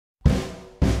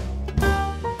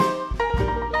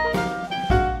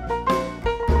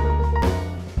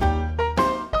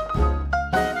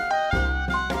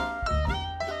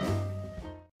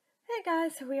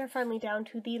are finally down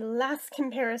to the last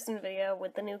comparison video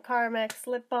with the new Carmex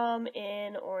lip balm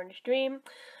in Orange Dream.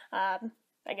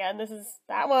 Again, this is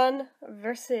that one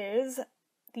versus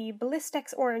the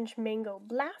Blistex Orange Mango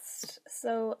Blast.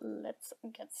 So let's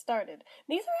get started.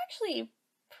 These are actually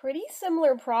pretty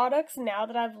similar products now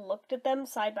that I've looked at them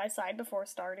side by side before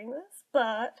starting this,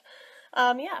 but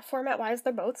yeah, format-wise,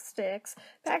 they're both sticks.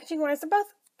 Packaging-wise, they're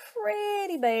both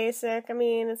pretty basic. I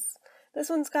mean, this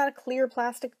one's got a clear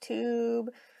plastic tube,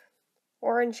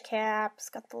 orange cap, it's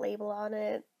got the label on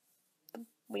it, the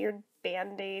weird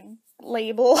Band-Aid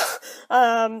label.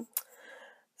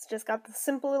 It's just got the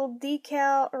simple little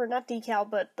decal, or not decal,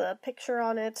 but the picture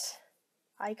on it,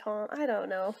 icon, I don't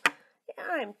know. Yeah,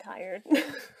 I'm tired.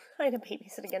 I had to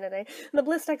babysit again today. The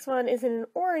Blistex one is in an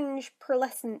orange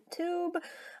pearlescent tube.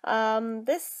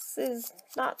 This is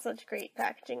not such great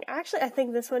packaging. Actually, I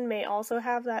think this one may also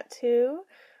have that too,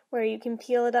 where you can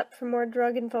peel it up for more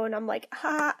drug info, and I'm like,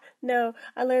 no,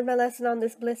 I learned my lesson on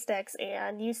this Blistex,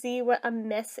 and you see what a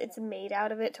mess it's made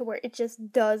out of it to where it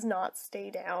just does not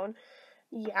stay down.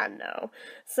 Yeah, no.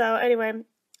 So anyway,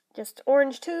 just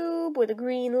orange tube with a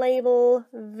green label,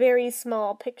 very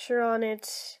small picture on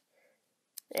it,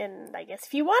 and I guess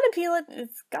if you want to peel it,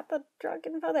 it's got the drug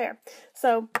info there.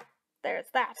 So there's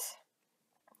that.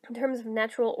 In terms of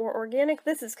natural or organic,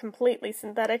 this is completely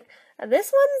synthetic.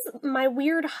 This one's my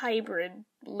weird hybrid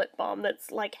lip balm that's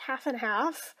like half and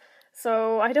half,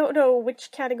 so I don't know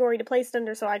which category to place it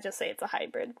under, so I just say it's a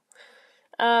hybrid.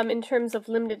 In terms of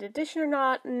limited edition or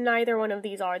not, neither one of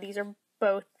these are. These are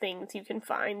both things you can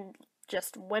find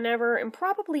just whenever and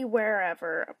probably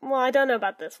wherever. Well, I don't know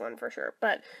about this one for sure,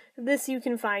 but this you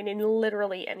can find in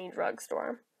literally any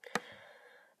drugstore.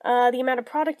 The amount of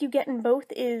product you get in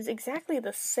both is exactly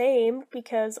the same,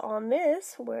 because on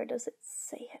this, where does it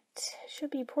say it? It should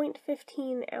be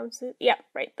 0.15 ounces. Yeah,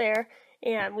 right there.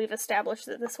 And we've established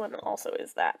that this one also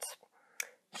is that.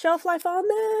 Shelf life on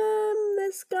them,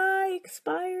 this guy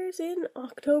expires in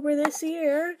October this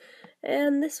year,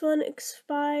 and this one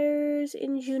expires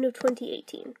in June of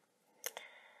 2018.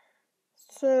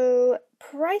 So,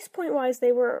 price point wise,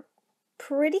 they were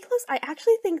pretty close. I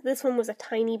actually think this one was a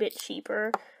tiny bit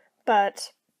cheaper,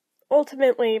 but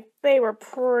ultimately, they were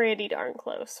pretty darn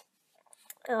close.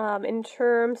 In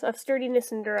terms of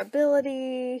sturdiness and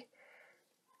durability,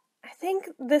 I think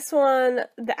this one,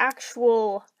 the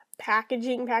actual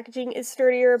packaging is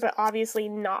sturdier, but obviously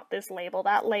not this label.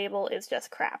 That label is just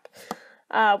crap.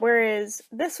 Whereas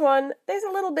this one, there's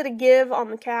a little bit of give on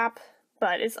the cap,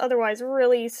 but it's otherwise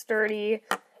really sturdy,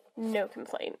 no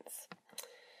complaints.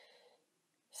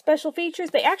 Special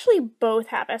features, they actually both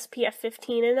have SPF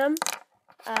 15 in them,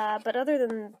 but other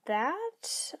than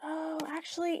that, oh,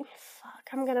 actually, fuck,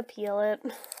 I'm gonna peel it.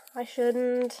 I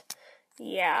shouldn't.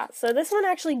 Yeah, so this one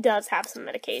actually does have some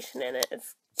medication in it.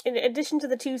 It's, in addition to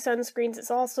the 2 sunscreens, it's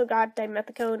also got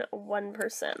dimethicone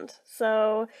 1%.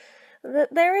 So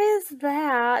there is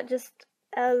that, just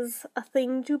as a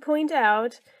thing to point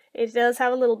out. It does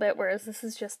have a little bit, whereas this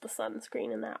is just the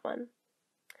sunscreen in that one.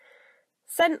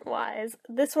 Scent-wise,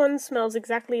 this one smells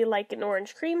exactly like an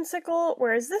orange creamsicle,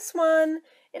 whereas this one,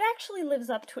 it actually lives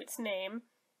up to its name.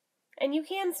 And you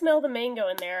can smell the mango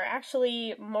in there,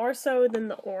 actually more so than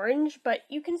the orange, but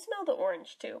you can smell the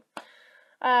orange too.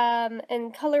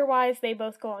 And color-wise, they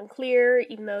both go on clear,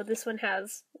 even though this one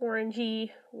has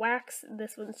orangey wax,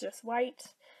 this one's just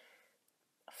white.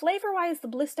 Flavor-wise, the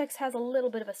Blistex has a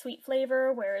little bit of a sweet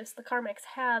flavor, whereas the Carmex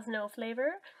has no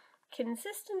flavor.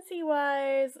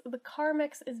 Consistency-wise, the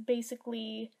Carmex is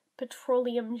basically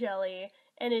petroleum jelly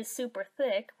and is super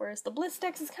thick, whereas the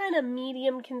Blistex is kind of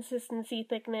medium consistency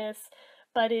thickness,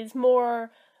 but is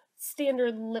more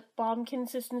standard lip balm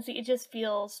consistency. It just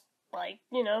feels like,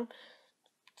 you know,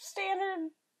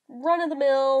 standard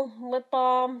run-of-the-mill lip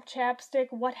balm, chapstick,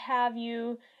 what have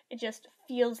you. It just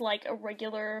feels like a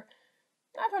regular,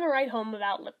 nothing to write home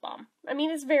about lip balm. I mean,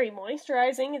 it's very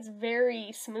moisturizing, it's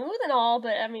very smooth and all,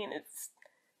 but I mean, it's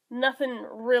nothing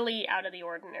really out of the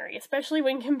ordinary, especially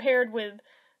when compared with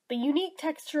the unique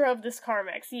texture of this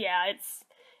Carmex. Yeah,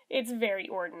 it's very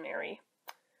ordinary.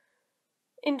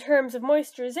 In terms of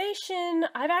moisturization,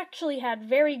 I've actually had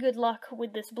very good luck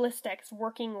with this Blistex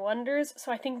working wonders,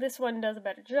 so I think this one does a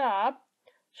better job.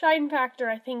 Shine factor,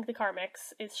 I think the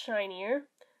Carmex is shinier.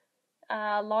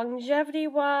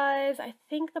 Longevity-wise, I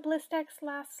think the Blistex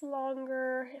lasts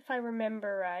longer, if I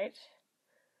remember right.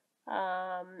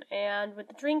 And with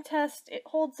the drink test, it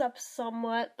holds up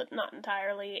somewhat, but not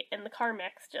entirely, and the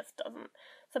Carmex just doesn't.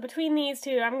 So between these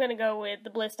two, I'm gonna go with the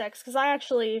Blistex, because I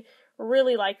actually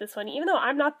really like this one. Even though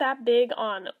I'm not that big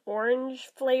on orange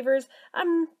flavors,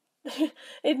 I'm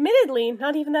admittedly,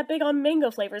 not even that big on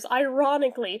mango flavors.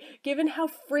 Ironically, given how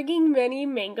frigging many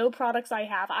mango products I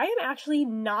have, I am actually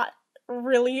not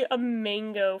really a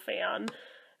mango fan.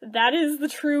 That is the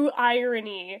true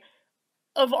irony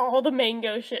of all the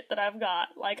mango shit that I've got.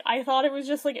 Like, I thought it was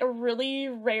just like a really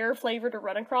rare flavor to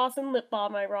run across in lip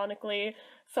balm, ironically.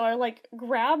 So I like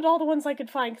grabbed all the ones I could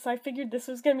find because I figured this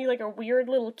was gonna be like a weird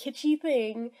little kitschy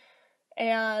thing.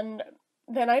 And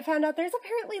then I found out there's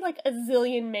apparently like a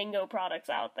zillion mango products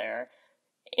out there.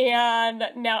 And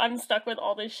now I'm stuck with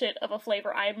all this shit of a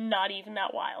flavor I'm not even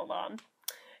that wild on.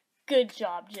 Good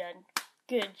job, Jen.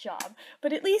 Good job.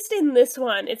 But at least in this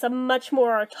one, it's a much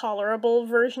more tolerable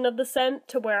version of the scent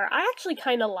to where I actually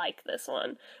kind of like this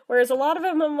one. Whereas a lot of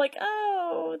them I'm like,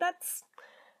 oh, that's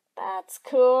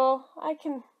cool.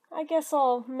 I guess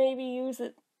I'll maybe use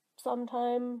it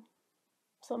sometime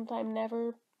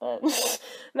never. But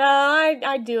no,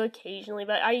 I do occasionally,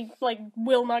 but I like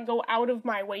will not go out of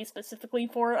my way specifically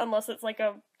for it unless it's like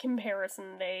a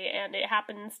comparison day and it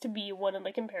happens to be one of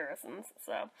the comparisons.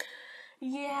 So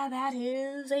yeah, that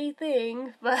is a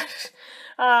thing, but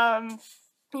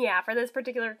yeah, for this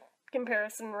particular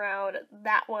comparison round,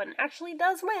 that one actually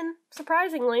does win,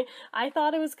 surprisingly. I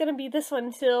thought it was gonna be this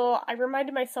one till I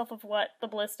reminded myself of what the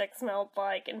Blistex smelled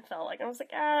like and felt like. I was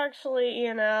like, actually,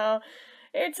 you know,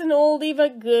 it's an oldie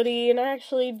but goodie, and I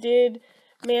actually did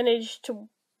manage to,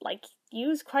 like,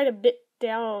 use quite a bit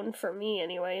down, for me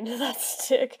anyway, into that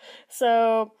stick.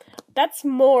 So that's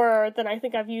more than I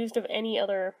think I've used of any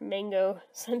other mango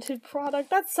scented product.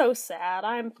 That's so sad.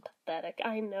 I'm pathetic.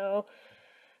 I know.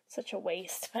 Such a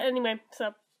waste. But anyway,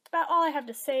 so about all I have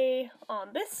to say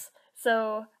on this.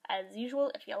 So, as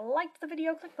usual, if you liked the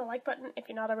video, click the like button. If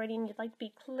you're not already and you'd like to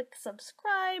be, click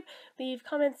subscribe. Leave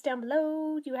comments down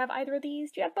below. Do you have either of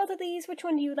these? Do you have both of these? Which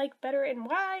one do you like better and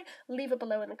why? Leave it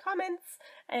below in the comments,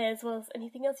 as well as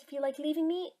anything else you feel like leaving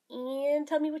me. And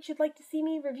tell me what you'd like to see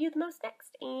me review the most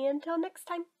next. And until next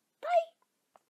time, bye!